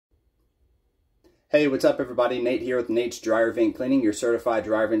Hey, what's up everybody? Nate here with Nate's Dryer Vent Cleaning, your certified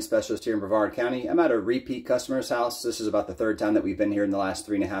dryer vent specialist here in Brevard County. I'm at a repeat customer's house. This is about the third time that we've been here in the last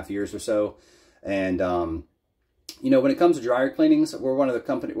 3.5 years or so. And you know, when it comes to dryer cleanings, we're one of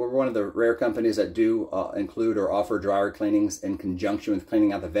the rare companies that do include or offer dryer cleanings in conjunction with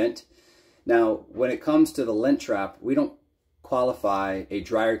cleaning out the vent. Now, when it comes to the lint trap, we don't qualify a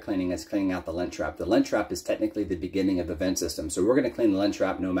dryer cleaning as cleaning out the lint trap. The lint trap is technically the beginning of the vent system. So we're going to clean the lint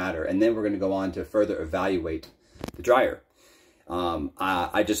trap no matter. And then we're going to go on to further evaluate the dryer.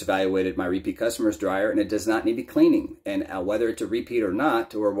 I just evaluated my repeat customer's dryer and it does not need cleaning. And whether it's a repeat or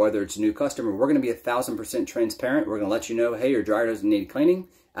not, or whether it's a new customer, we're going to be 1,000% transparent. We're going to let you know, hey, your dryer doesn't need cleaning.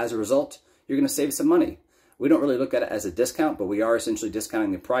 As a result, you're going to save some money. We don't really look at it as a discount, but we are essentially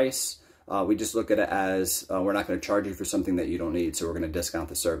discounting the price. We just look at it as we're not going to charge you for something that you don't need, so we're going to discount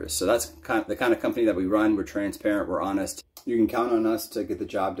the service. So that's the kind of company that we run. We're transparent, we're honest. You can count on us to get the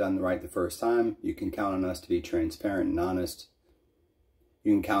job done right the first time. You can count on us to be transparent and honest.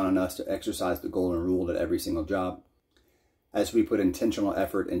 You can count on us to exercise the golden rule at every single job, as we put intentional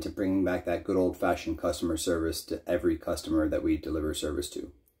effort into bringing back that good old-fashioned customer service to every customer that we deliver service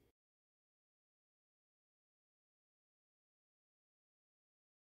to.